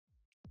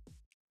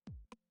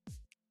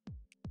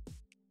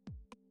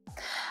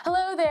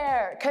Hello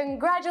there!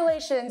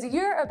 Congratulations!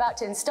 You're about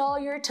to install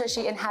your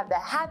tushy and have the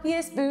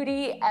happiest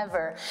booty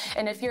ever.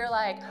 And if you're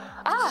like,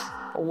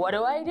 what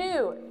do I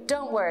do?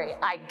 Don't worry,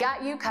 I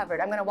got you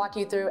covered. I'm gonna walk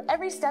you through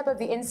every step of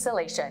the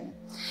installation.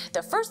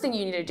 The first thing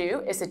you need to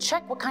do is to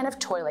check what kind of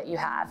toilet you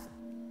have.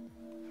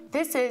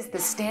 This is the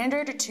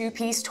standard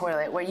two-piece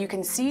toilet where you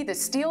can see the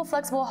steel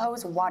flexible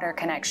hose water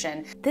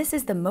connection. This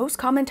is the most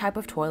common type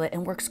of toilet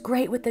and works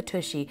great with the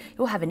tushy.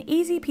 You'll have an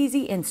easy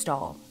peasy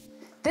install.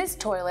 This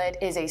toilet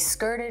is a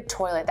skirted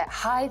toilet that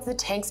hides the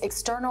tank's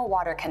external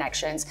water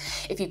connections.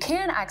 If you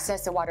can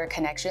access the water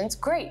connections,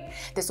 great.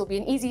 This will be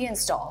an easy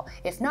install.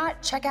 If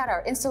not, check out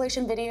our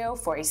installation video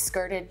for a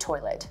skirted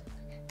toilet.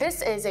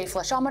 This is a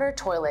flushometer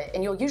toilet,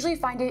 and you'll usually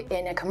find it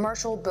in a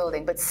commercial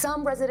building, but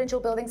some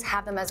residential buildings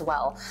have them as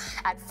well.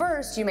 At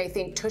first, you may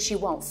think tushy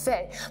won't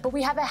fit, but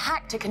we have a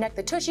hack to connect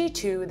the tushy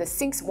to the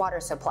sink's water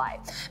supply.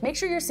 Make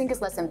sure your sink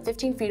is less than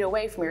 15 feet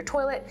away from your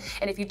toilet,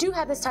 and if you do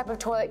have this type of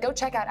toilet, go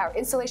check out our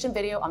installation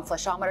video on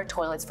flushometer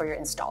toilets for your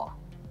install.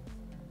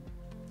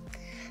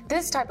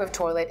 This type of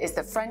toilet is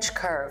the French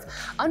curve.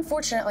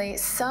 Unfortunately,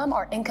 some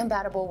are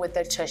incompatible with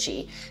the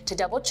tushy. To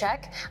double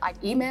check, I'd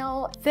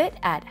email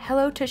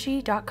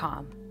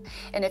fit@hellotushy.com.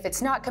 And if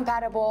it's not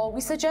compatible,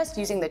 we suggest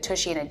using the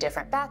tushy in a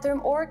different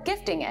bathroom or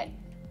gifting it.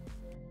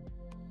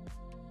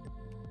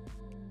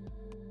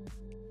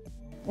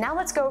 Now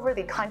let's go over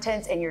the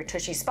contents in your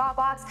tushy spa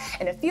box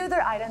and a few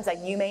other items that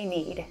you may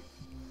need.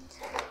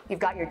 You've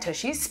got your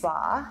tushy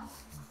spa,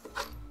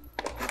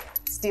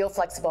 steel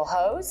flexible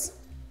hose,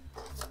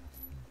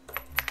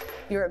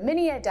 your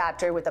mini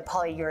adapter with a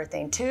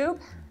polyurethane tube.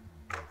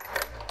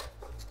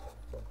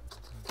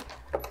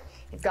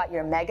 You've got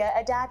your mega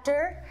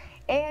adapter,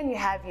 and you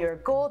have your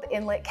gold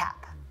inlet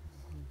cap.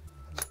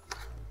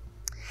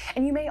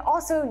 And you may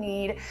also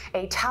need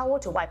a towel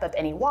to wipe up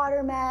any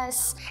water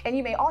mess, and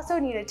you may also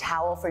need a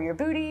towel for your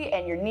booty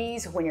and your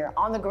knees when you're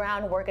on the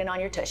ground working on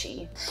your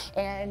tushy,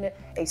 and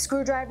a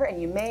screwdriver,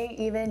 and you may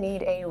even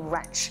need a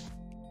wrench.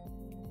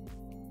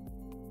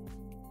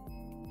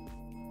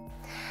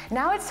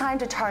 Now it's time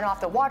to turn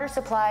off the water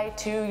supply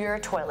to your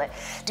toilet.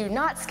 Do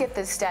not skip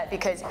this step,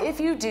 because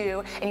if you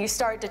do and you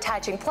start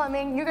detaching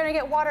plumbing, you're gonna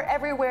get water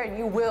everywhere and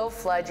you will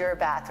flood your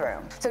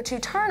bathroom. So to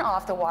turn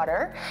off the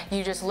water,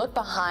 you just look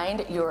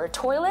behind your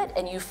toilet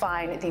and you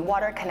find the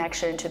water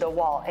connection to the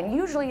wall. And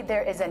usually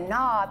there is a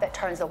knob that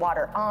turns the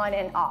water on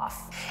and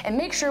off. And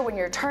make sure when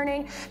you're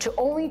turning to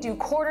only do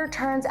quarter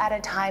turns at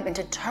a time and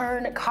to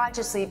turn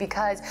consciously,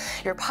 because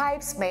your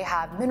pipes may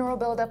have mineral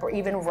buildup or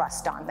even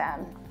rust on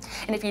them.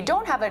 And if you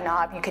don't have a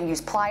knob, you can use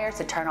pliers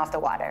to turn off the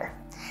water.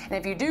 And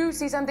if you do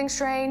see something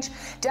strange,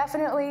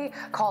 definitely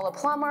call a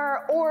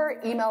plumber or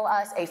email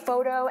us a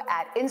photo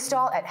at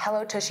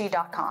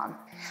install@hellotushy.com.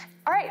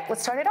 All right,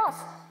 let's start it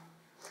off.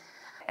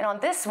 And on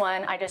this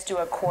one, I just do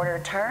a quarter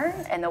turn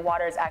and the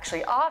water is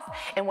actually off.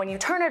 And when you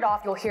turn it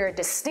off, you'll hear a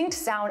distinct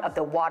sound of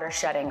the water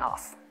shutting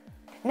off.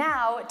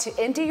 Now, to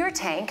empty your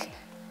tank,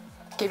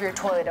 give your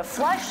toilet a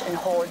flush and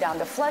hold down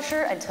the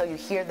flusher until you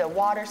hear the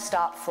water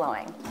stop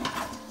flowing.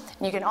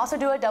 You can also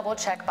do a double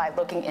check by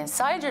looking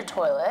inside your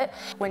toilet.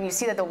 When you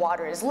see that the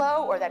water is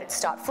low or that it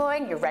stopped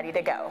flowing, you're ready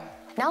to go.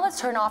 Now let's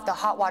turn off the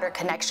hot water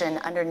connection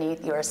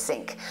underneath your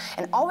sink.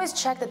 And always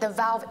check that the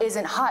valve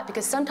isn't hot,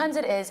 because sometimes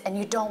it is and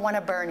you don't want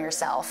to burn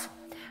yourself.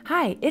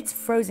 Hi, it's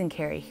Frozen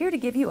Carrie, here to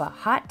give you a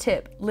hot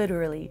tip,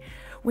 literally.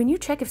 When you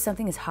check if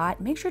something is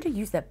hot, make sure to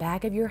use the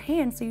back of your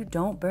hand so you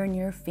don't burn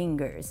your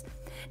fingers.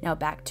 Now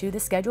back to the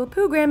scheduled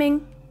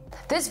programming.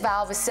 This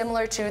valve is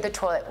similar to the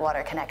toilet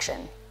water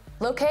connection.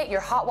 Locate your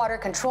hot water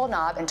control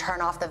knob and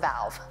turn off the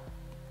valve.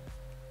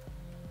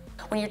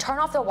 When you turn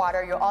off the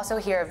water, you'll also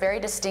hear a very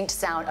distinct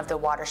sound of the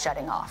water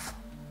shutting off.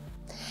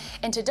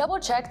 And to double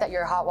check that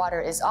your hot water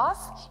is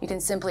off, you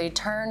can simply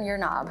turn your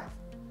knob.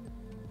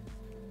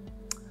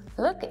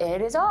 Look,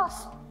 it is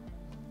off.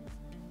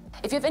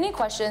 If you have any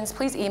questions,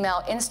 please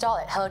email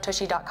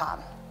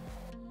install@hellotushy.com.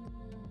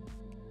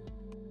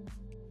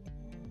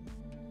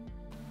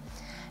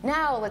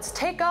 Now let's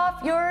take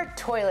off your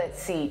toilet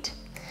seat.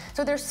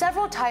 So there's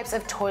several types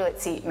of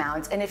toilet seat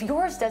mounts, and if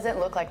yours doesn't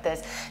look like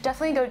this,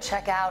 definitely go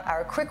check out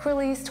our quick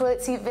release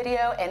toilet seat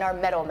video and our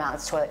metal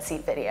mounts toilet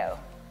seat video.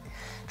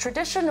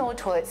 Traditional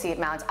toilet seat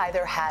mounts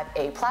either have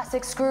a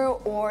plastic screw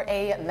or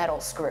a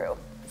metal screw.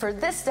 For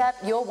this step,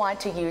 you'll want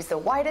to use the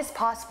widest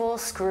possible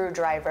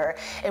screwdriver,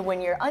 and when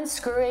you're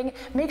unscrewing,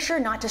 make sure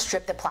not to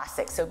strip the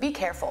plastic, so be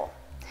careful.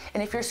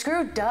 And if your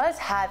screw does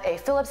have a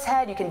Phillips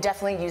head, you can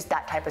definitely use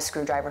that type of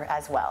screwdriver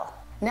as well.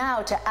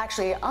 Now, to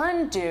actually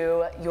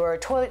undo your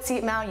toilet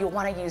seat mount, you'll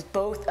want to use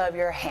both of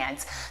your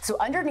hands. So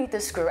underneath the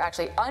screw,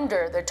 actually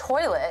under the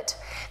toilet,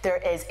 there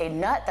is a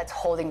nut that's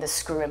holding the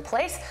screw in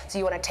place. So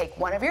you want to take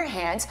one of your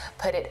hands,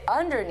 put it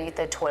underneath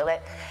the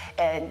toilet,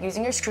 and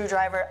using your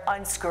screwdriver,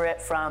 unscrew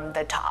it from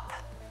the top.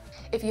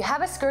 If you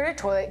have a skirted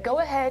toilet, go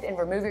ahead and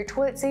remove your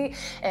toilet seat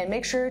and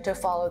make sure to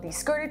follow the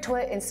skirted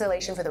toilet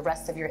installation for the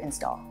rest of your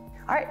install.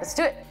 All right, let's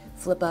do it.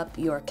 Flip up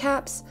your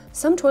caps.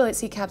 Some toilet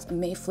seat caps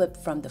may flip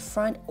from the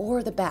front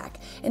or the back,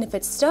 and if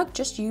it's stuck,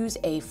 just use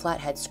a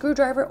flathead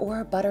screwdriver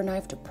or a butter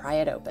knife to pry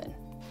it open.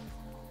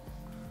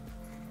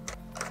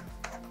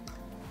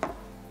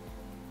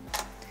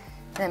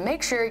 Then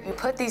make sure you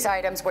put these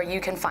items where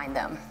you can find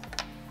them.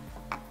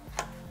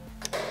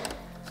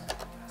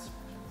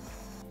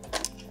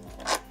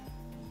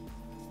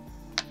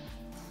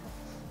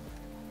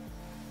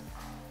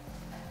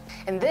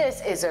 And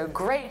this is a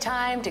great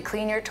time to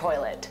clean your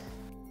toilet.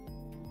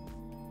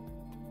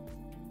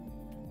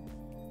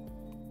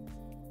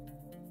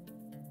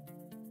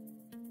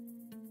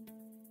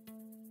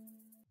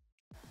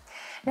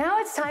 Now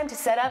it's time to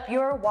set up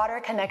your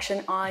water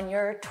connection on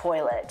your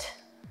toilet.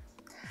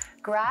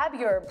 Grab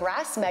your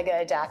brass mega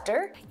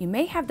adapter. You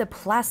may have the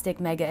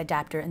plastic mega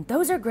adapter, and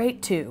those are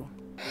great too.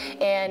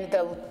 And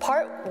the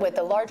part with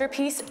the larger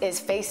piece is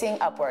facing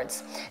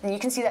upwards. And you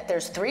can see that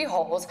there's 3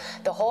 holes.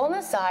 The hole on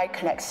the side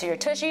connects to your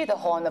tushy, the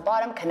hole on the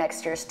bottom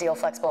connects to your steel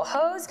flexible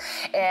hose,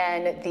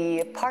 and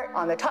the part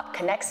on the top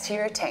connects to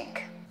your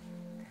tank.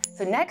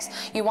 So next,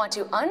 you want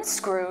to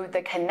unscrew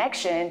the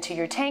connection to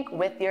your tank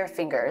with your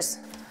fingers.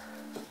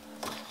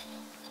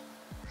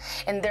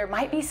 And there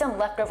might be some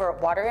leftover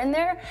water in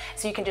there,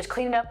 so you can just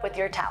clean it up with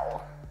your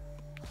towel.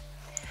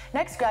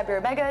 Next, grab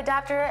your mega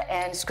adapter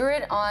and screw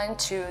it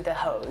onto the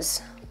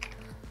hose.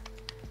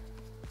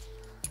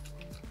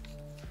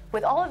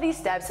 With all of these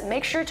steps,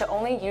 make sure to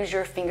only use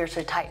your fingers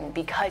to tighten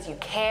because you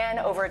can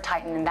over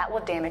tighten and that will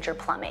damage your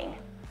plumbing.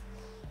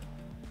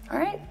 All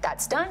right,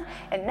 that's done.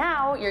 And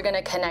now you're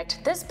gonna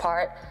connect this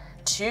part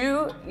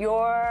to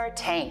your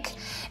tank.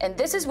 And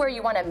this is where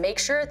you wanna make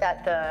sure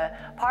that the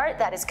part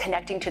that is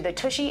connecting to the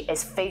tushy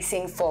is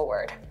facing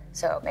forward.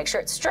 So make sure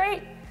it's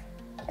straight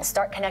and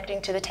start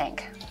connecting to the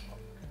tank.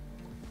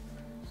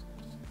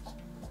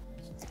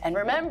 And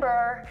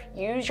remember,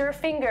 use your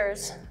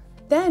fingers.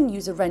 Then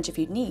use a wrench if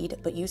you need,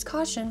 but use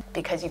caution.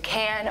 Because you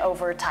can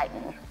over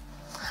tighten.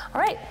 All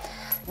right,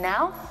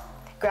 now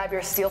grab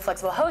your steel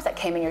flexible hose that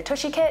came in your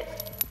tushy kit.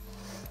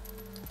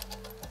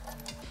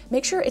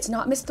 Make sure it's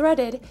not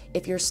misthreaded.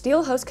 If your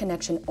steel hose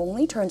connection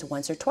only turns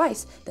once or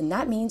twice, then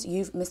that means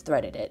you've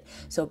misthreaded it.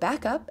 So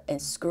back up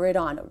and screw it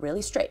on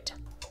really straight.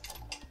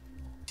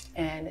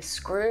 And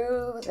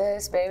screw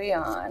this baby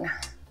on.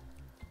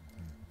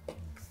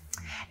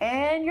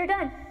 And you're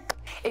done.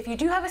 If you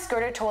do have a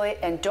skirted toilet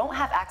and don't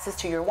have access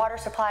to your water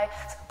supply,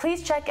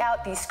 please check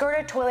out the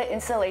skirted toilet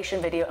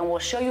installation video and we'll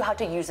show you how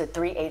to use a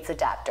 3/8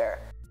 adapter.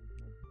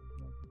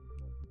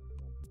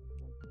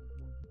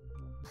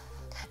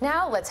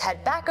 Now let's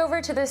head back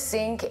over to the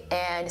sink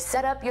and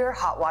set up your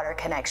hot water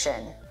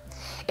connection.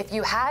 If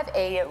you have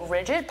a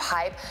rigid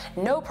pipe,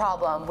 no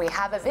problem. We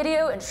have a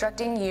video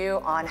instructing you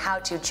on how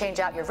to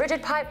change out your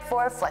rigid pipe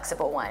for a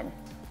flexible one.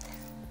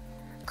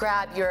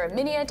 Grab your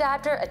mini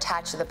adapter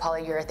attached to the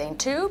polyurethane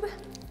tube.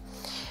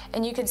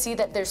 And you can see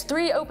that there's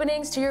 3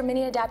 openings to your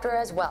mini adapter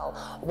as well.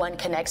 One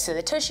connects to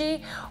the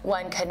tushy,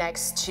 one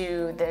connects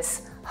to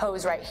this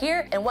hose right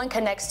here, and one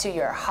connects to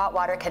your hot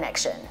water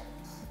connection.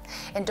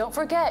 And don't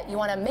forget, you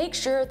want to make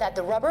sure that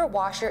the rubber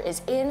washer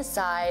is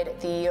inside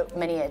the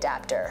mini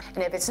adapter.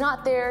 And if it's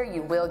not there,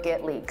 you will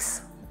get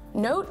leaks.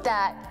 Note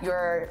that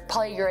your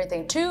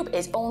polyurethane tube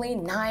is only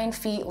 9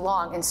 feet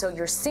long, and so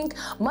your sink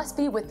must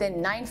be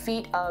within 9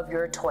 feet of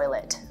your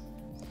toilet.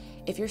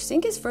 If your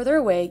sink is further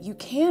away, you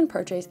can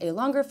purchase a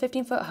longer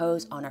 15-foot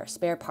hose on our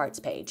spare parts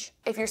page.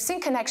 If your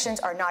sink connections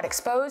are not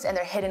exposed and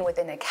they're hidden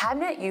within a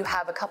cabinet, you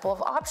have a couple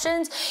of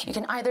options. You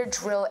can either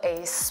drill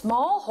a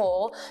small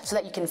hole so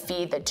that you can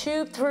feed the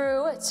tube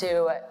through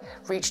to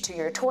reach to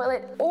your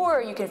toilet,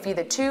 or you can feed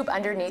the tube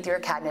underneath your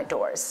cabinet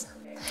doors.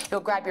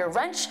 You'll grab your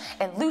wrench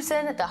and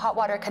loosen the hot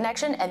water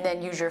connection and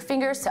then use your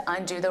fingers to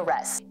undo the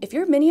rest. If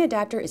your mini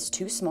adapter is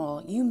too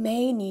small, you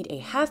may need a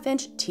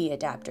 1/2-inch T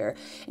adapter,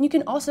 and you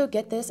can also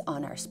get this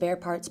on our spare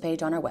parts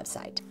page on our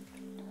website.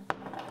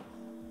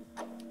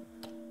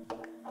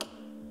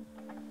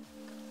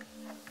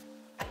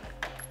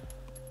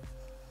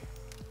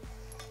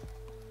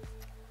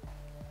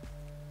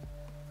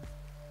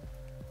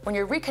 When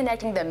you're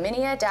reconnecting the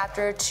mini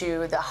adapter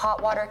to the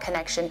hot water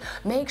connection,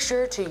 make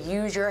sure to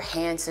use your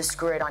hands to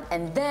screw it on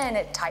and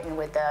then tighten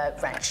with the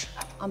wrench.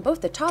 On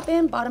both the top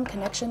and bottom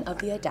connection of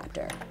the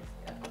adapter.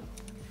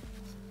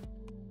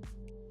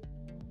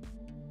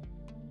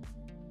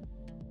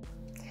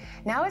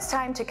 Now it's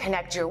time to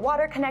connect your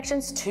water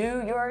connections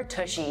to your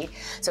tushy.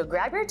 So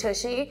grab your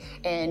tushy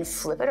and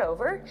flip it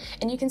over,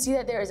 and you can see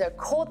that there is a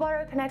cold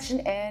water connection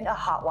and a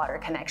hot water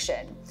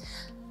connection.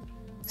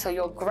 So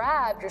you'll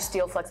grab your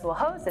steel flexible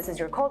hose, this is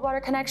your cold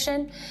water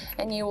connection,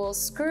 and you will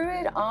screw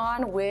it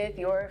on with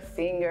your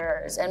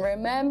fingers. And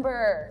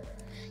remember,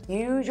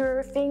 use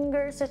your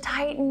fingers to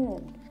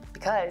tighten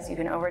because you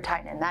can over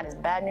tighten, and that is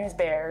bad news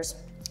bears.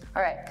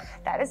 All right,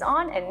 that is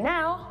on, and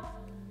now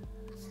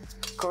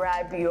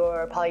grab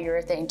your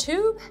polyurethane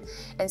tube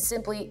and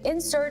simply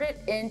insert it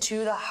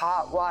into the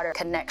hot water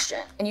connection.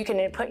 And you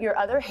can put your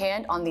other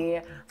hand on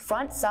the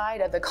front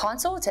side of the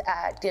console to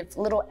give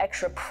a little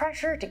extra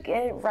pressure to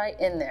get it right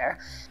in there.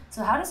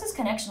 So how does this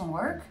connection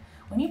work?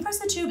 When you press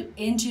the tube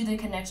into the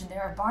connection,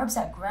 there are barbs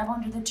that grab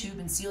onto the tube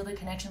and seal the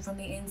connection from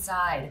the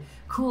inside.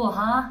 Cool,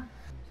 huh?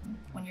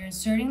 When you're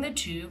inserting the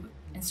tube,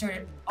 insert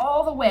it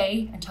all the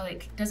way until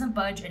it doesn't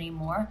budge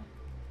anymore.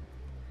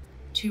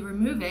 To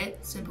remove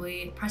it,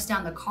 simply press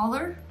down the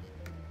collar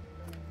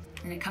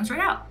and it comes right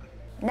out.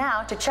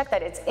 Now, to check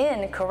that it's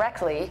in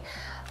correctly,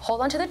 hold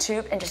onto the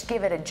tube and just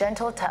give it a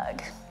gentle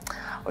tug.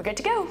 We're good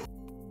to go.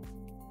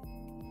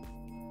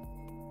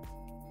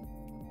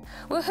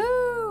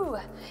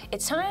 Woohoo!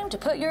 It's time to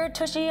put your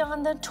tushy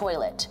on the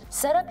toilet.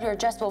 Set up your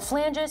adjustable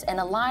flanges and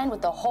align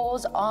with the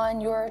holes on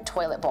your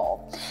toilet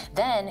bowl.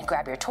 Then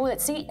grab your toilet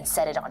seat and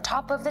set it on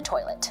top of the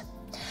toilet.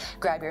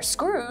 Grab your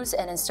screws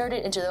and insert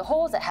it into the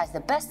holes that has the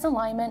best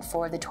alignment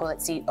for the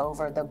toilet seat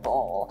over the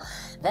bowl.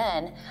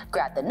 Then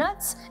grab the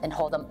nuts and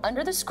hold them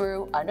under the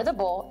screw under the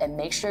bowl and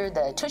make sure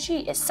the tushy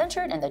is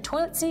centered and the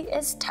toilet seat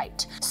is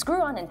tight.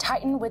 Screw on and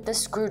tighten with the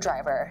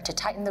screwdriver to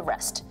tighten the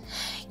rest.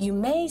 You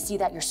may see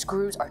that your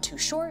screws are too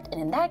short, and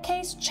in that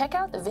case, check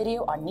out the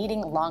video on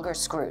needing longer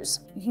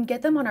screws. You can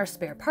get them on our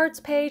spare parts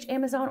page,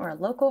 Amazon, or a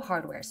local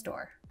hardware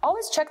store.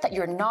 Always check that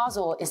your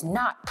nozzle is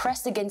not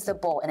pressed against the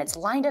bowl and it's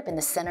lined up in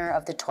the center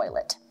of the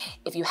toilet.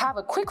 If you have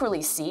a quick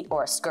release seat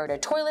or a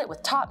skirted toilet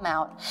with top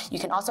mount, you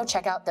can also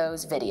check out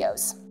those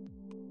videos.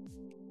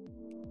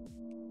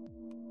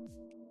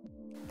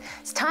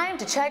 It's time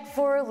to check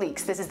for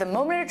leaks. This is the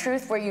moment of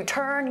truth where you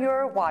turn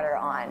your water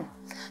on.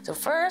 So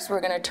first, we're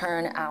gonna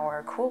turn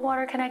our cool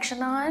water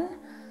connection on.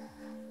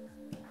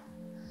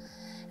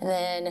 And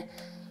then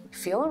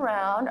feel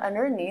around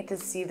underneath to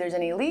see if there's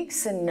any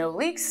leaks, and no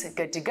leaks,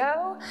 good to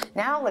go.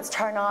 Now let's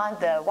turn on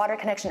the water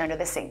connection under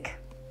the sink.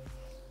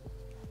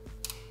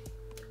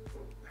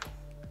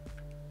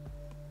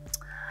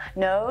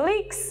 No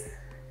leaks.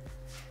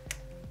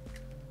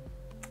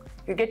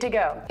 You're good to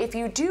go. If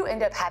you do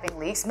end up having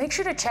leaks, make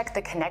sure to check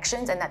the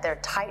connections and that they're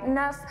tight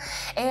enough,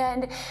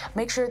 and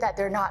make sure that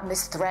they're not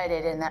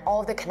misthreaded and that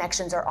all of the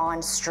connections are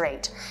on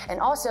straight.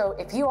 And also,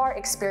 if you are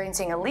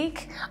experiencing a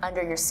leak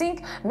under your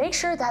sink, make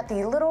sure that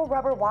the little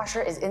rubber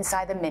washer is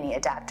inside the mini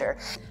adapter.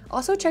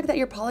 Also check that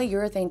your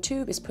polyurethane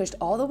tube is pushed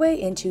all the way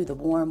into the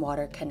warm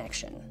water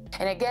connection.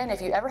 And again,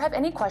 if you ever have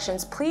any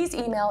questions, please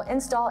email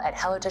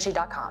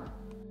install@hellotushy.com.